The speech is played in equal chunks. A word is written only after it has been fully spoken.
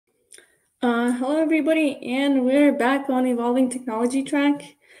Hello, everybody, and we're back on Evolving Technology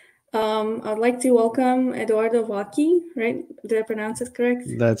track. I'd like to welcome Eduardo Vacchi, right? Did I pronounce it correct?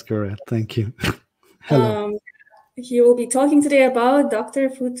 That's correct. Thank you. Hello. He will be talking today about Dr.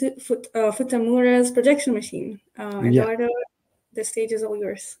 Futamura's projection machine. Yeah, Eduardo, the stage is all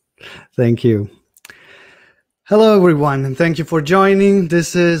yours. thank you. Hello, everyone, and thank you for joining.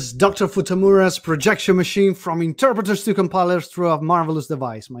 This is Dr. Futamura's projection machine from interpreters to compilers through a marvelous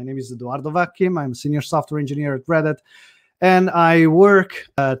device. My name is Eduardo Vacchi. I'm a senior software engineer at Red Hat, and I work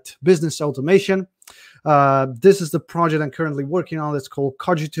at Business Automation. This is the project I'm currently working on. It's called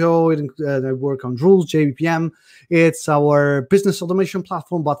Cogito. I work on rules, GraalVM. It's our business automation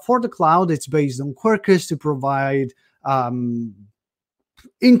platform, but for the cloud, it's based on Quarkus to provide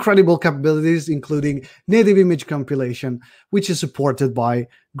incredible capabilities, including native image compilation, which is supported by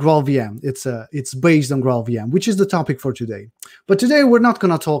GraalVM. It's based on GraalVM, which is the topic for today. But today we're not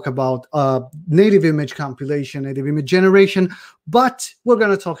going to talk about native image compilation, native image generation, but we're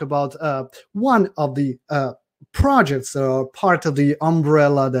going to talk about one of the projects that are part of the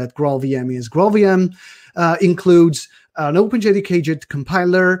umbrella that GraalVM is. GraalVM includes an OpenJDK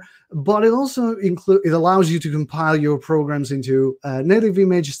compiler, but it also allows you to compile your programs into native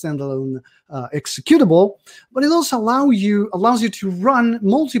image standalone executable. But it also allows you to run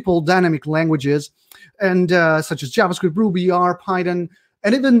multiple dynamic languages, and such as JavaScript, Ruby, R, Python,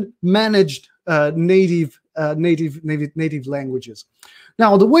 and even managed native languages.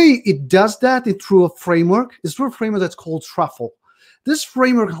 Now, the way it does that is through a framework. It's through a framework that's called Truffle. This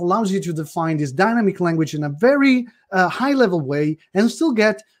framework allows you to define this dynamic language in a very high-level way and still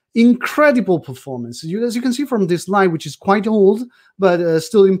get incredible performance. As you can see from this slide, which is quite old, but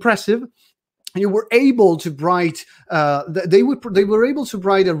still impressive, you were able to write, they were able to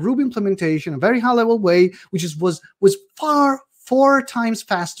write a Ruby implementation, a very high-level way, which was four times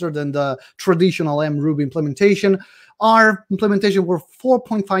faster than the traditional Ruby implementation. Our implementation were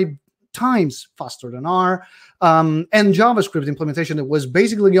 4.5 times faster than R, and JavaScript implementation that was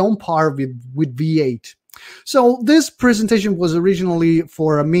basically on par with V8. So this presentation was originally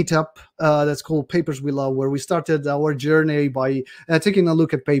for a meetup that's called Papers We Love, where we started our journey by taking a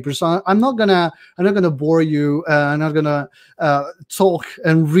look at papers. So I'm not gonna bore you. I'm not gonna talk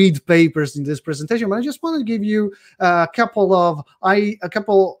and read papers in this presentation, but I just want to give you a couple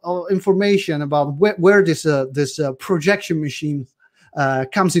of information about where this projection machine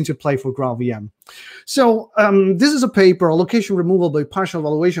comes into play for GraalVM. So this is a paper, a location removal by partial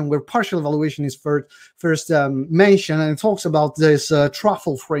evaluation, where partial evaluation is first mentioned, and it talks about this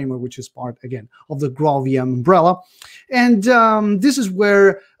truffle framework, which is part, again, of the GraalVM umbrella. And this is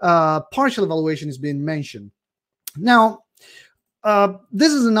where partial evaluation is being mentioned. Now,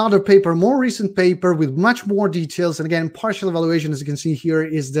 this is another paper, more recent paper with much more details. And again, partial evaluation, as you can see here,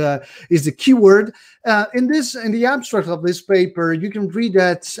 is the keyword. In the abstract of this paper, you can read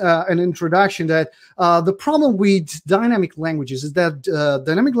that an introduction that the problem with dynamic languages is that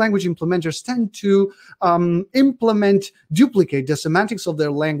dynamic language implementers tend to duplicate the semantics of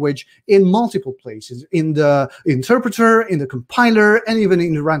their language in multiple places, in the interpreter, in the compiler, and even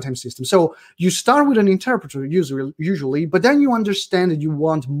in the runtime system. So you start with an interpreter usually, but then you understand that you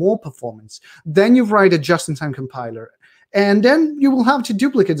want more performance. Then you write a just-in-time compiler, and then you will have to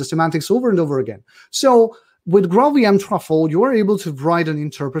duplicate the semantics over and over again. So with GraalVM Truffle, you are able to write an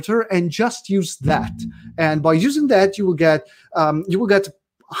interpreter and just use that. And by using that, you will get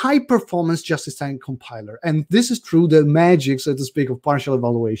high performance just-in-time compiler. And this is through the magic, so to speak, of partial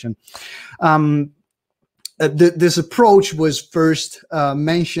evaluation. This approach was first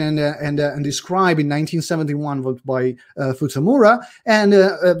mentioned and described in 1971 by Futamura, and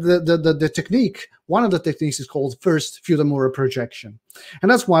the technique, one of the techniques, is called first Futamura projection, and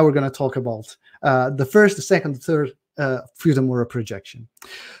that's why we're going to talk about the first, the second, the third Futamura projection.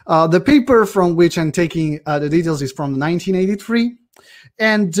 The paper from which I'm taking the details is from 1983.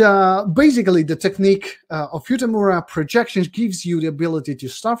 And basically, the technique of Futamura projections gives you the ability to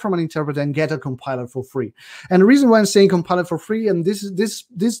start from an interpreter and get a compiler for free. And the reason why I'm saying compiler for free, and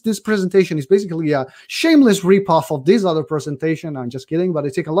this presentation is basically a shameless ripoff of this other presentation. I'm just kidding, but I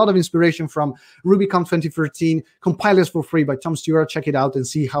take a lot of inspiration from RubyConf 2013, Compilers for Free by Tom Stewart. Check it out and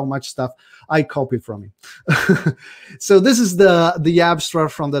see how much stuff I copied from him. So this is the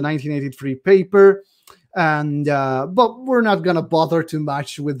abstract from the 1983 paper. And but we're not going to bother too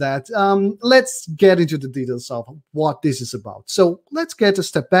much with that. Let's get into the details of what this is about. So let's get a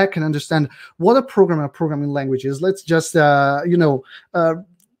step back and understand what a programming language is. Let's just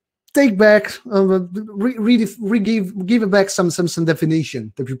take back, give back some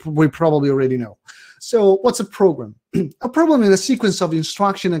definition that we probably already know. So what's a program? A program is a sequence of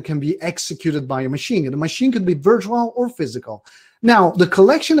instruction that can be executed by a machine. And the machine could be virtual or physical. Now, the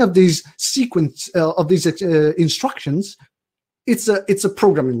collection of these instructions, it's a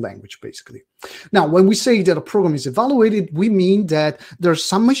programming language, basically. Now, when we say that a program is evaluated, we mean that there's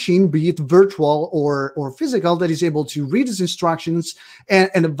some machine, be it virtual or physical, that is able to read these instructions and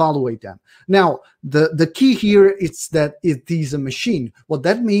evaluate them. Now, the key here is that it is a machine. What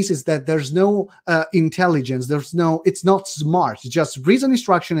that means is that there's no intelligence. It's not smart. It just reads an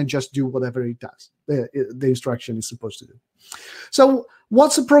instruction and just do whatever it does. The instruction is supposed to do. So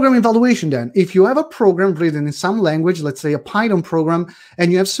what's a program evaluation then? If you have a program written in some language, let's say a Python program,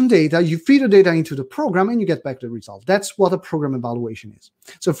 and you have some data, you feed the data into the program and you get back the result. That's what a program evaluation is.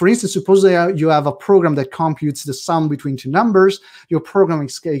 So for instance, suppose you have a program that computes the sum between two numbers, your program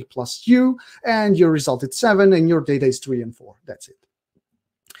is k plus u, and your result is 7, and your data is 3 and 4. That's it.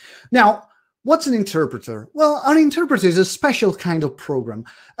 Now, what's an interpreter? Well, an interpreter is a special kind of program,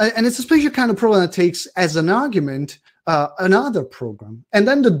 and it's a special kind of program that takes as an argument another program, and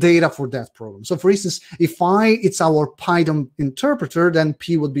then the data for that program. So for instance, if it's our Python interpreter, then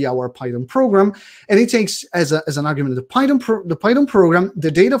P would be our Python program, and it takes as an argument the Python program,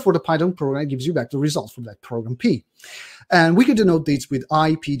 the data for the Python program, gives you back the result from that program P. And we can denote these with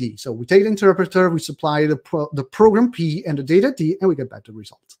IPD. So we take the interpreter, we supply the program P and the data D, and we get back the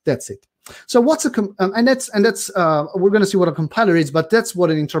result. That's it. So what's we're going to see what a compiler is, but that's what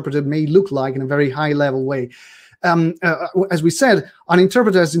an interpreter may look like in a very high level way. As we said, an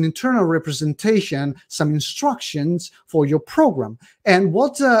interpreter has an internal representation, some instructions for your program, and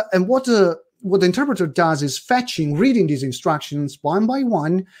what the interpreter does is reading these instructions one by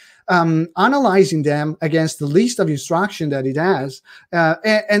one, analyzing them against the list of instruction that it has,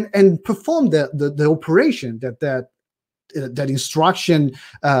 and perform the operation that instruction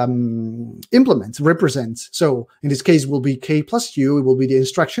represents. So in this case, it will be k plus u. It will be the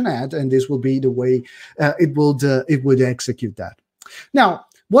instruction add, and this will be the way it would execute that. Now,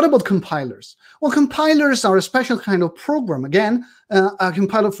 what about compilers? Well, compilers are a special kind of program. Again, a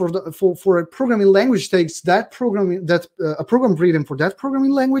compiler for a programming language takes a program written for that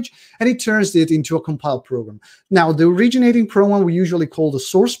programming language, and it turns it into a compiled program. Now, the originating program we usually call the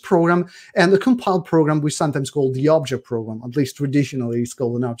source program, and the compiled program we sometimes call the object program. At least traditionally, it's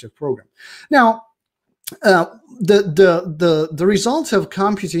called an object program. Now, the result of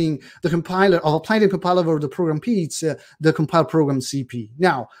computing the compiler, of applying the compiler over the program P, it's the compiled program CP.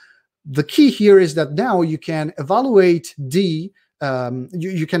 Now, the key here is that now you can evaluate you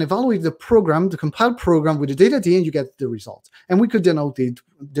can evaluate the program, the compiled program, with the data D, and you get the result. And we could denote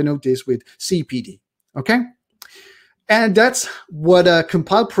this with CPD. Okay. And that's what a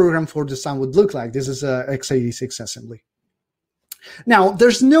compiled program for the sound would look like. This is a x86 assembly. Now,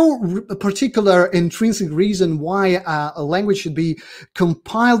 there's no particular intrinsic reason why a language should be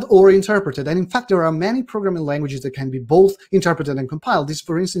compiled or interpreted. And in fact, there are many programming languages that can be both interpreted and compiled. This,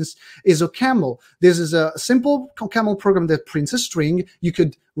 for instance, is OCaml. This is a simple OCaml program that prints a string. You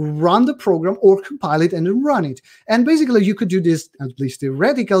could run the program or compile it and then run it. And basically, you could do this, at least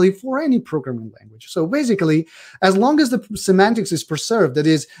theoretically, for any programming language. So basically, as long as the semantics is preserved, that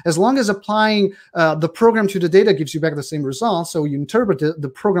is, as long as applying the program to the data gives you back the same result, so you interpret the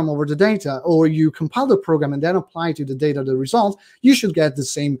program over the data, or you compile the program and then apply to the data the result, you should get the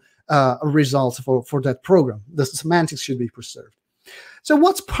same result for that program. The semantics should be preserved. So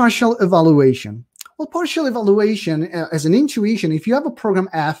what's partial evaluation? Well, partial evaluation, as an intuition, if you have a program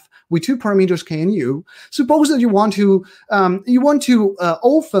F with two parameters k and u, suppose that you want to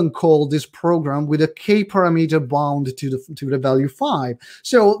often call this program with a k parameter bound to the value 5.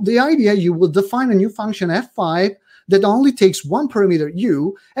 So the idea, you will define a new function f5 that only takes one parameter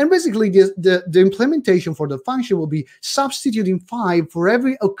u, and basically the implementation for the function will be substituting 5 for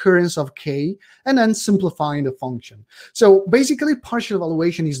every occurrence of k, and then simplifying the function. So basically, partial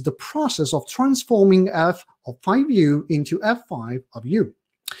evaluation is the process of transforming f of 5u into f5 of u.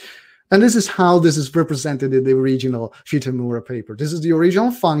 And this is how this is represented in the original Futamura paper. This is the original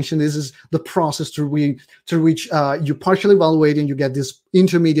function. This is the process through which you partially evaluate and you get this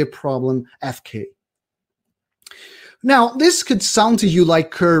intermediate problem fk. Now, this could sound to you like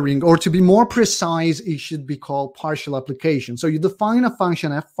curving, or to be more precise, it should be called partial application. So you define a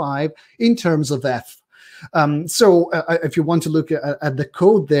function f5 in terms of f. If you want to look at the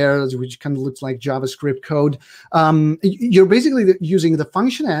code there, which kind of looks like JavaScript code, you're basically using the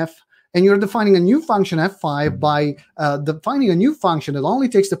function f, and you're defining a new function f5 by defining a new function that only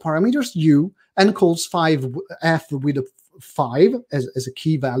takes the parameters u and calls f with a 5 as a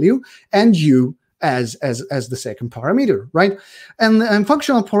key value, and u as the second parameter, right? And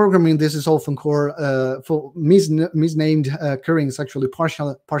functional programming, this is often called for misnamed occurring, is actually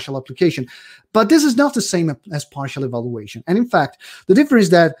partial application, but this is not the same as partial evaluation. And in fact, the difference is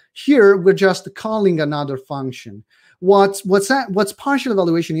that here we're just calling another function. What's partial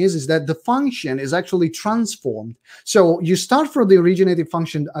evaluation is that the function is actually transformed. So you start from the originating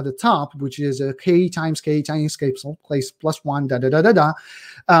function at the top, which is k times k plus 1, da da da da da.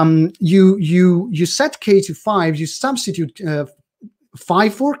 You set k to 5. You substitute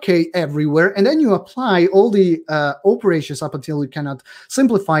 5 for k everywhere, and then you apply all the operations up until you cannot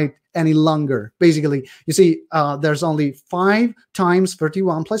simplify it any longer. Basically, you see there's only 5 times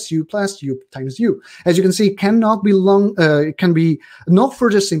 31 plus u times u. As you can see, cannot be can be not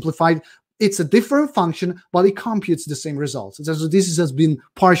further simplified. It's a different function, but it computes the same results. So this has been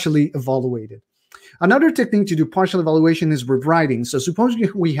partially evaluated. Another technique to do partial evaluation is rewriting. So suppose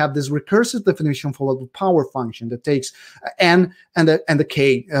we have this recursive definition for the power function that takes n and the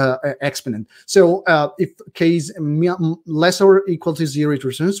k exponent. So if k is less or equal to 0, it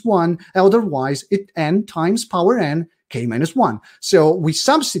returns 1. Otherwise, n times power n, k minus 1. So we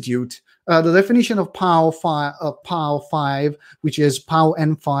substitute the definition of power 5, which is power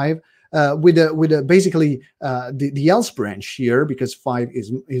n5, with basically the else branch here, because 5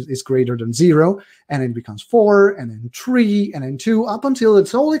 is greater than 0, and it becomes 4, and then 3, and then 2, up until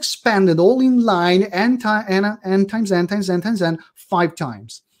it's all expanded, all in line, n times n times n times n 5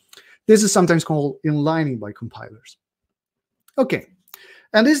 times. This is sometimes called inlining by compilers. Okay,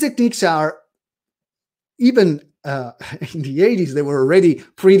 and these techniques are even in the 80s, they were already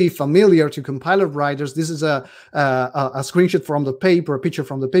pretty familiar to compiler writers. This is a screenshot from the paper, a picture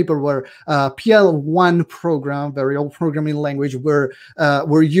from the paper where PL1 program, very old programming language, where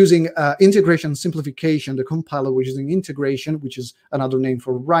we're using integration simplification. The compiler was using integration, which is another name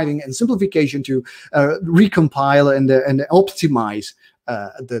for writing, and simplification to recompile and optimize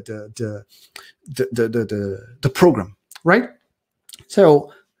the program, right?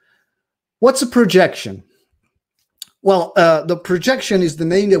 So what's a projection? Well, the projection is the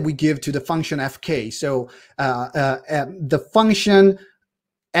name that we give to the function fk. So the function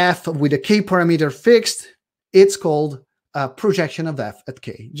f with a k parameter fixed, it's called a projection of f at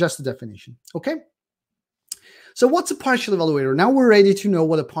k, just the definition, okay? So what's a partial evaluator? Now we're ready to know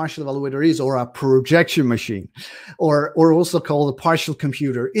what a partial evaluator is, or a projection machine, or also called a partial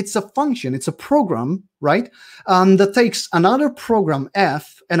computer. It's a function, it's a program, right, that takes another program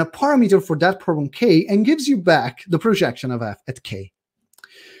f and a parameter for that program k and gives you back the projection of f at k.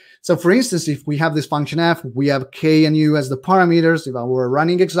 So for instance, if we have this function f, we have k and u as the parameters, if I were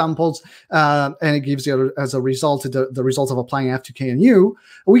running examples, and it gives you as a result the result of applying f to k and u,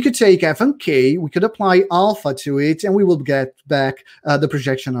 we could take f and k, we could apply alpha to it, and we will get back the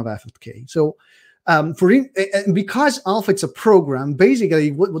projection of f at k. So because alpha it's a program,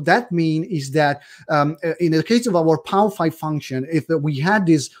 basically what would that mean is that in the case of our power5 function, if we had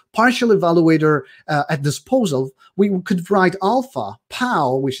this partial evaluator at disposal, we could write alpha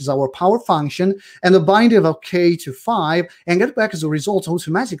pow, which is our power function, and the binding of k to 5, and get back as a result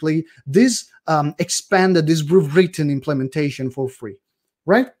automatically this expanded, this rewritten implementation for free,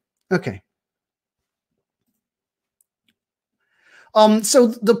 right? Okay. So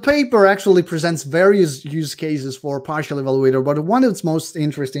the paper actually presents various use cases for partial evaluator, but the one that's most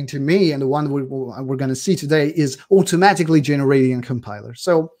interesting to me, and the one we're going to see today, is automatically generating a compiler.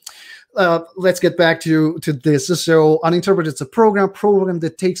 So let's get back to this. So an interpreter is a program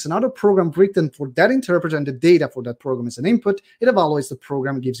that takes another program written for that interpreter, and the data for that program is an input. It evaluates the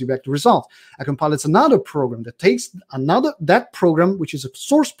program and gives you back the result. A compiler is another program that takes that program, which is a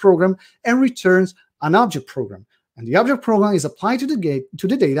source program, and returns an object program. And the object program is applied to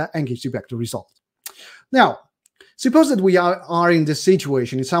the data and gives you back the result. Now, suppose that we are in this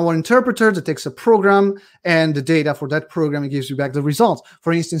situation. It's our interpreter that takes a program and the data for that program and gives you back the result.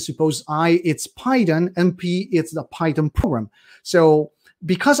 For instance, suppose I, it's Python, and P, it's the Python program. So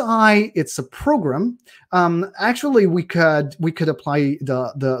because I, it's a program, actually we could apply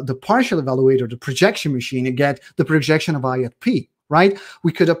the partial evaluator, the projection machine, and get the projection of I at P. Right?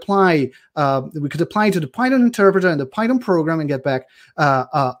 We could apply to the Python interpreter and the Python program and get back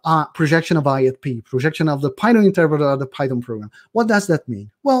projection of I at P, projection of the Python interpreter or the Python program. What does that mean?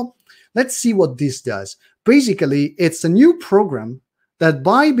 Well, let's see what this does. Basically, it's a new program that,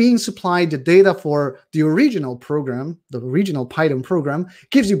 by being supplied the data for the original program, the original Python program,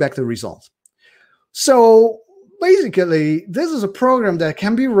 gives you back the result. So basically, this is a program that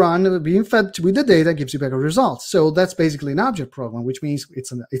can be run, being fed with the data, gives you back a result. So that's basically an object program, which means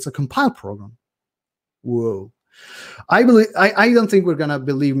it's a compiled program. Whoa. I don't think we're gonna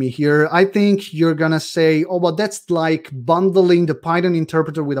believe me here. I think you're gonna say, oh, well, that's like bundling the Python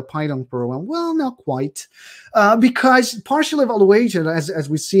interpreter with a Python program. Well, not quite, because partial evaluation, as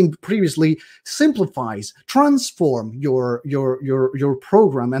we've seen previously, simplifies, transform your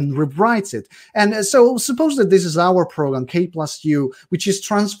program and rewrites it. And so suppose that this is our program K plus U, which is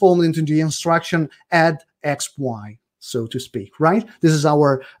transformed into the instruction add XY, so to speak, right? This is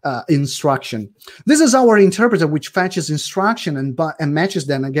our instruction. This is our interpreter, which fetches instruction and matches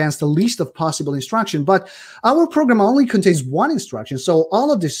them against a list of possible instruction. But our program only contains one instruction. So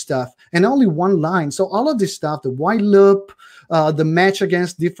all of this stuff, and only one line. So all of this stuff, the while loop, the match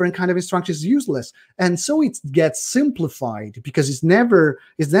against different kind of instructions is useless. And so it gets simplified because it's never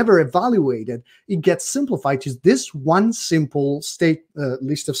evaluated. It gets simplified to this one simple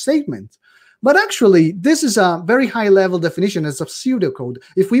list of statements. But actually, this is a very high-level definition as a pseudocode.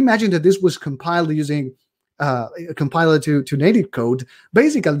 If we imagine that this was compiled using a compiler to native code,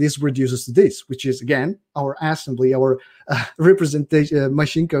 basically this reduces to this, which is, again, our assembly, our representation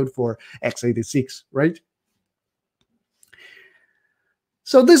machine code for x86, right?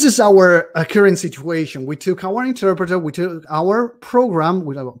 So this is our current situation. We took our interpreter, we took our program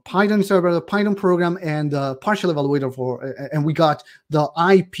with a Python interpreter, Python program, and partial evaluator and we got the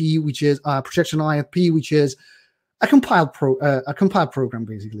IP, which is projectional IP, which is a compiled program,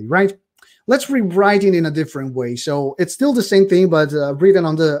 basically, right? Let's rewrite it in a different way. So it's still the same thing, but written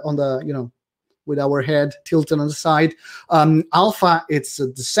on the with our head tilted on the side. Alpha, it's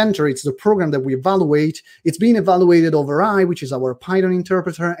the center, it's the program that we evaluate. It's being evaluated over I, which is our Python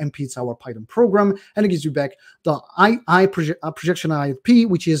interpreter, and P is our Python program, and it gives you back the projection IP,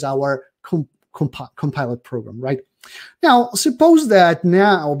 which is our compiled program, right? Now, suppose that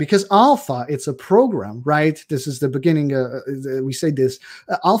now, because alpha, it's a program, right? This is the beginning, we say this,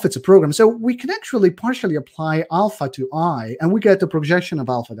 alpha, it's a program. So we can actually partially apply alpha to I, and we get the projection of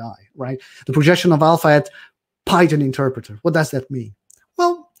alpha at I, right? The projection of alpha at Python interpreter. What does that mean?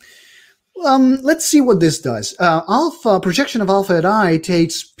 Well, let's see what this does. Projection of alpha at I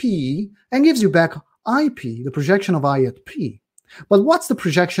takes P and gives you back IP, the projection of I at P. But what's the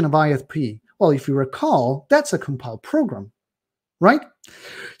projection of I at P? Well, if you recall, that's a compiled program, right?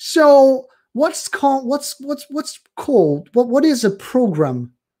 So what is a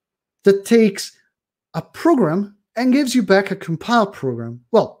program that takes a program and gives you back a compiled program?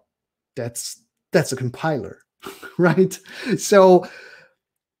 Well, that's a compiler, right? So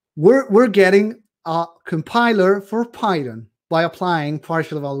we're getting a compiler for Python by applying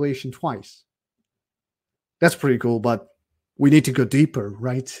partial evaluation twice. That's pretty cool, but we need to go deeper,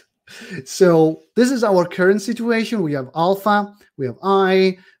 right? So this is our current situation. We have alpha, we have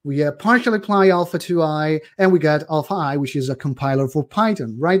I, we have partially apply alpha to I, and we got alpha I, which is a compiler for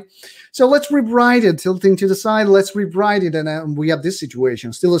Python, right? So let's rewrite it, tilting to the side. Let's rewrite it, and we have this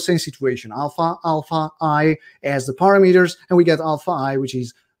situation, still the same situation. Alpha I as the parameters, and we get alpha I, which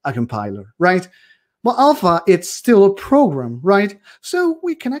is a compiler, right? Well, alpha, it's still a program, right? So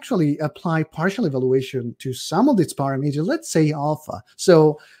we can actually apply partial evaluation to some of its parameters. Let's say alpha.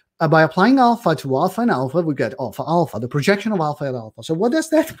 So by applying alpha to alpha and alpha, we get alpha, the projection of alpha at alpha. So what does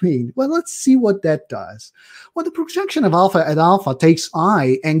that mean? Well, let's see what that does. Well, the projection of alpha at alpha takes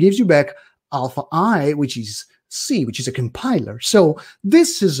I and gives you back alpha I, which is C, which is a compiler. So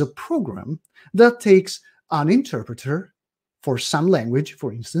this is a program that takes an interpreter for some language,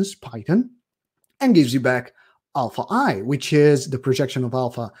 for instance, Python, and gives you back alpha I, which is the projection of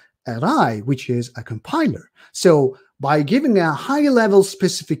alpha at I, which is a compiler. So by giving a high-level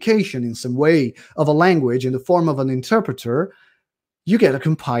specification in some way of a language in the form of an interpreter, you get a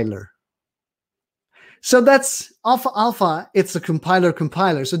compiler. So that's alpha, it's a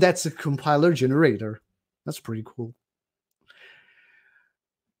compiler. So that's a compiler generator. That's pretty cool.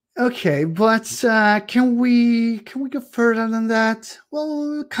 Okay, but can we go further than that?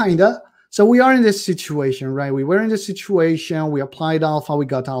 Well, kinda. So we are in this situation, right? We were in this situation. We applied alpha. We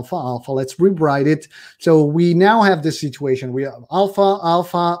got alpha. Let's rewrite it. So we now have this situation. We have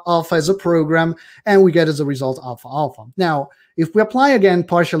alpha as a program, and we get as a result alpha. Now, if we apply again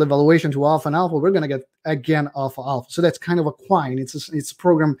partial evaluation to alpha and alpha, we're going to get again alpha. So that's kind of a quine. It's a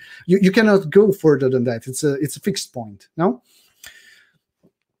program. You cannot go further than that. It's a fixed point. No.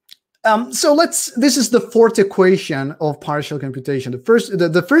 So this is the fourth equation of partial computation.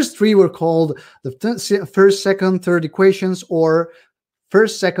 The first three were called the first, second, third equations, or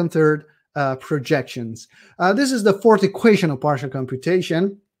first, second, third projections. This is the fourth equation of partial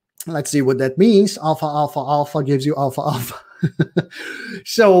computation. Let's see what that means. Alpha gives you alpha.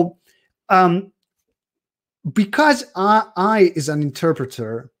 So because I is an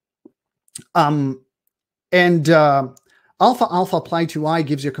interpreter, And alpha alpha applied to I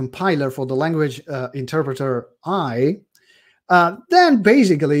gives you a compiler for the language interpreter I. Then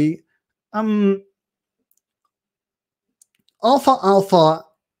basically, alpha alpha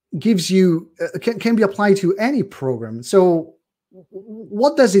gives you can be applied to any program. So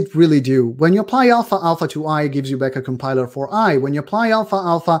what does it really do? When you apply alpha alpha to I, it gives you back a compiler for I. When you apply alpha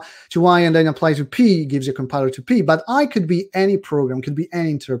alpha to I and then apply to P, it gives you a compiler to P. But I could be any program, could be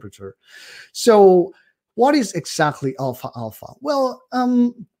any interpreter. So what is exactly alpha alpha? Well,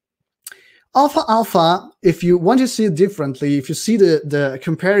 alpha alpha, if you want to see it differently, if you see the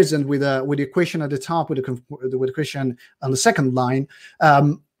comparison with the equation at the top, with the equation on the second line,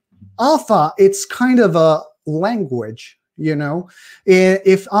 alpha, it's kind of a language. You know,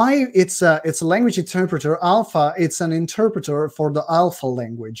 if it's a language interpreter, alpha, it's an interpreter for the alpha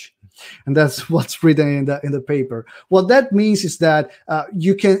language, and that's what's written in the paper. What that means is that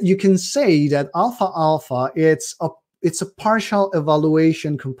you can say that alpha alpha, it's a partial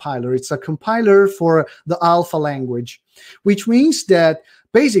evaluation compiler. It's a compiler for the alpha language, which means that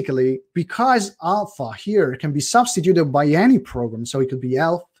basically, because alpha here can be substituted by any program, so it could be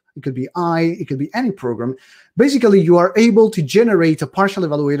alpha, it could be I, it could be any program. Basically, you are able to generate a partial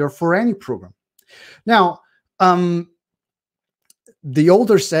evaluator for any program. Now, the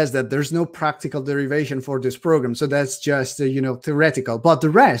author says that there's no practical derivation for this program, so that's just theoretical. But the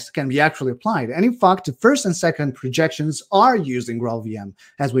rest can be actually applied. And in fact, the first and second projections are used in GraalVM,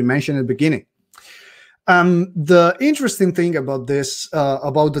 as we mentioned at the beginning. The interesting thing about this,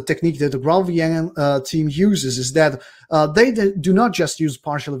 about the technique that the GraalVM team uses, is that they do not just use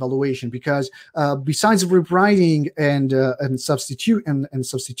partial evaluation, because besides rewriting and substitution,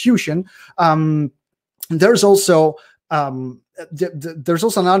 there's also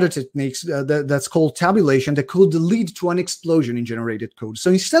another technique that's called tabulation that could lead to an explosion in generated code.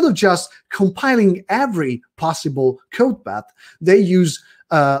 So instead of just compiling every possible code path, they use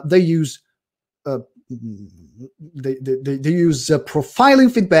profiling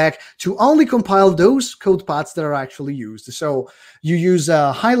feedback to only compile those code paths that are actually used. So you use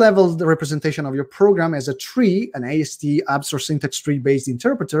a high-level representation of your program as a tree, an AST, abstract syntax tree-based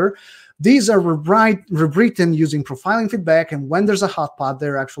interpreter. These are rewritten using profiling feedback, and when there's a hot path,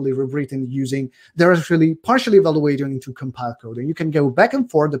 they're actually partially evaluating into compiled code. And you can go back and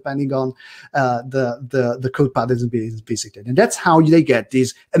forth depending on the code path that is being visited. And that's how they get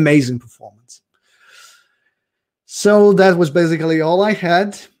this amazing performance. So that was basically all I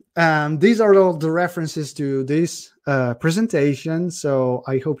had. These are all the references to this presentation. So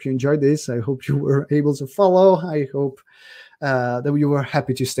I hope you enjoyed this. I hope you were able to follow. I hope that you were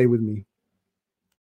happy to stay with me.